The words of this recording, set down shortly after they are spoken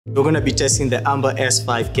We're going to be testing the Ember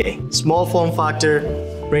S5K. Small form factor,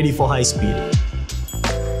 ready for high speed.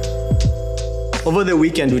 Over the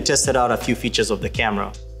weekend, we tested out a few features of the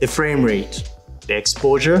camera. The frame rate, the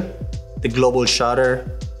exposure, the global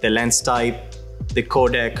shutter, the lens type, the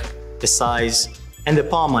codec, the size, and the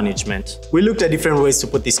power management. We looked at different ways to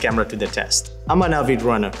put this camera to the test. I'm an avid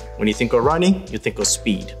runner. When you think of running, you think of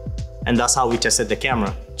speed. And that's how we tested the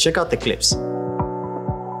camera. Check out the clips.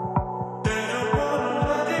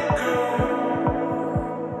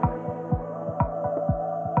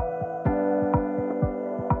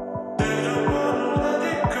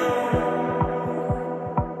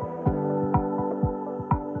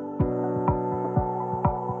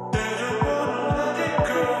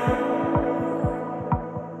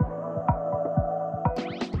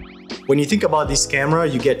 When you think about this camera,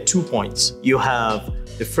 you get 2 points. You have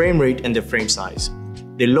the frame rate and the frame size.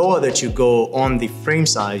 The lower that you go on the frame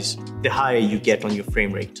size, the higher you get on your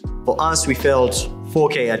frame rate. For us, we felt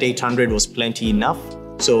 4K at 800 was plenty enough,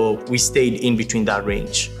 so we stayed in between that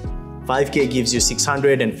range. 5K gives you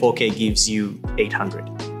 600 and 4K gives you 800.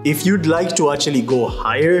 If you'd like to actually go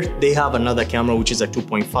higher, they have another camera which is a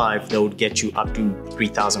 2.5 that would get you up to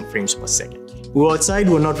 3000 frames per second. We were outside,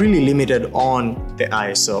 we're not really limited on the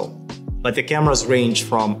ISO. But the cameras range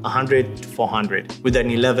from 100 to 400 with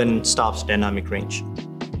an 11 stops dynamic range.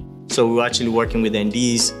 So we're actually working with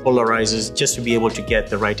NDs, polarizers, just to be able to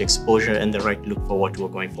get the right exposure and the right look for what we're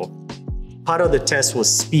going for. Part of the test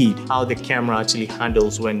was speed, how the camera actually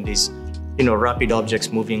handles when there's rapid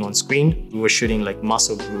objects moving on screen. We were shooting like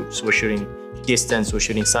muscle groups, we're shooting distance, we're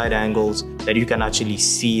shooting side angles that you can actually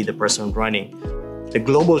see the person running. The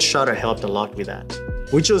global shutter helped a lot with that.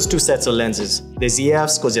 We chose 2 sets of lenses. The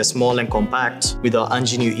ZFs because they're small and compact, with our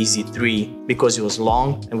Ingenue EZ3 because it was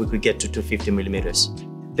long and we could get to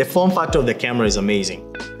 250mm. The form factor of the camera is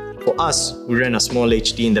amazing. For us, we ran a small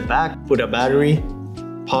HD in the back, put a battery,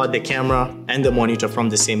 powered the camera and the monitor from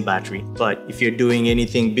the same battery. But if you're doing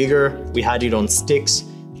anything bigger, we had it on sticks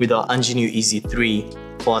with our Ingenue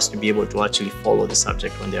EZ3 for us to be able to actually follow the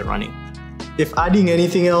subject when they're running. If adding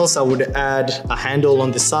anything else, I would add a handle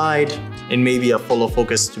on the side and maybe a follow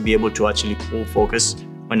focus to be able to actually pull focus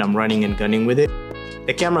when I'm running and gunning with it.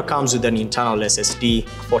 The camera comes with an internal SSD,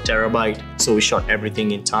 4TB, so we shot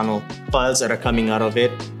everything internal. Files that are coming out of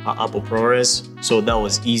it are Apple ProRes, so that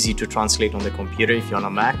was easy to translate on the computer if you're on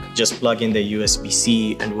a Mac. Just plug in the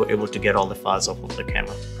USB-C and we're able to get all the files off of the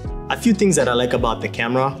camera. A few things that I like about the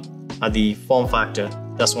camera are the form factor.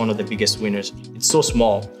 That's one of the biggest winners. It's so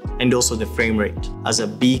small, and also the frame rate. As a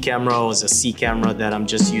B camera or as a C camera that I'm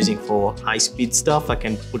just using for high-speed stuff, I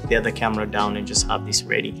can put the other camera down and just have this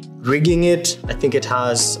ready. Rigging it, I think it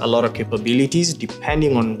has a lot of capabilities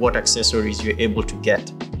depending on what accessories you're able to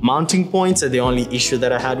get. Mounting points are the only issue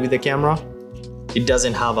that I had with the camera. It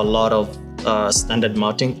doesn't have a lot of standard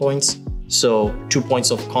mounting points, so 2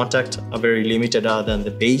 points of contact are very limited other than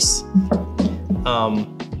the base.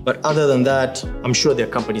 But other than that, I'm sure there are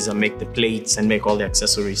companies that make the plates and make all the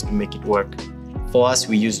accessories to make it work. For us,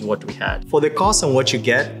 we used what we had. For the cost and what you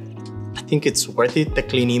get, I think it's worth it, the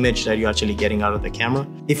clean image that you're actually getting out of the camera.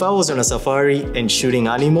 If I was on a safari and shooting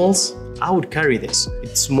animals, I would carry this.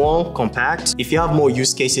 It's small, compact. If you have more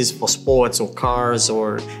use cases for sports or cars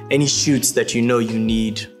or any shoots that you know you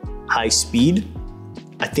need high speed,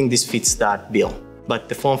 I think this fits that bill. But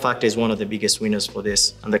the form factor is one of the biggest winners for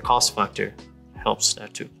this, and the cost factor helps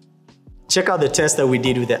that too. Check out the test that we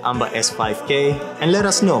did with the Ember S5K and let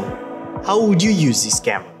us know, how would you use this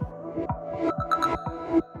camera?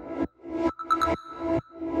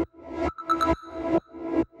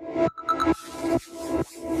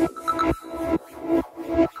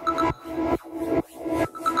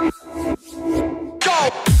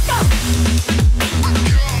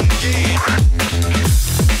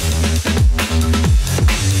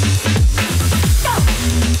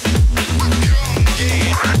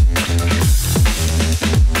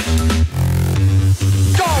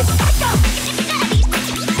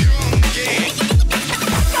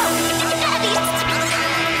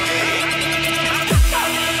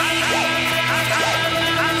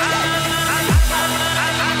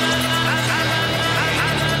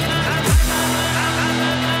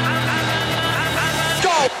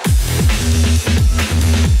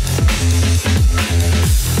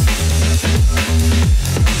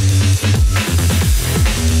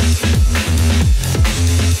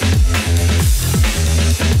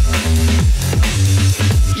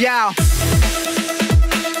 Yeah.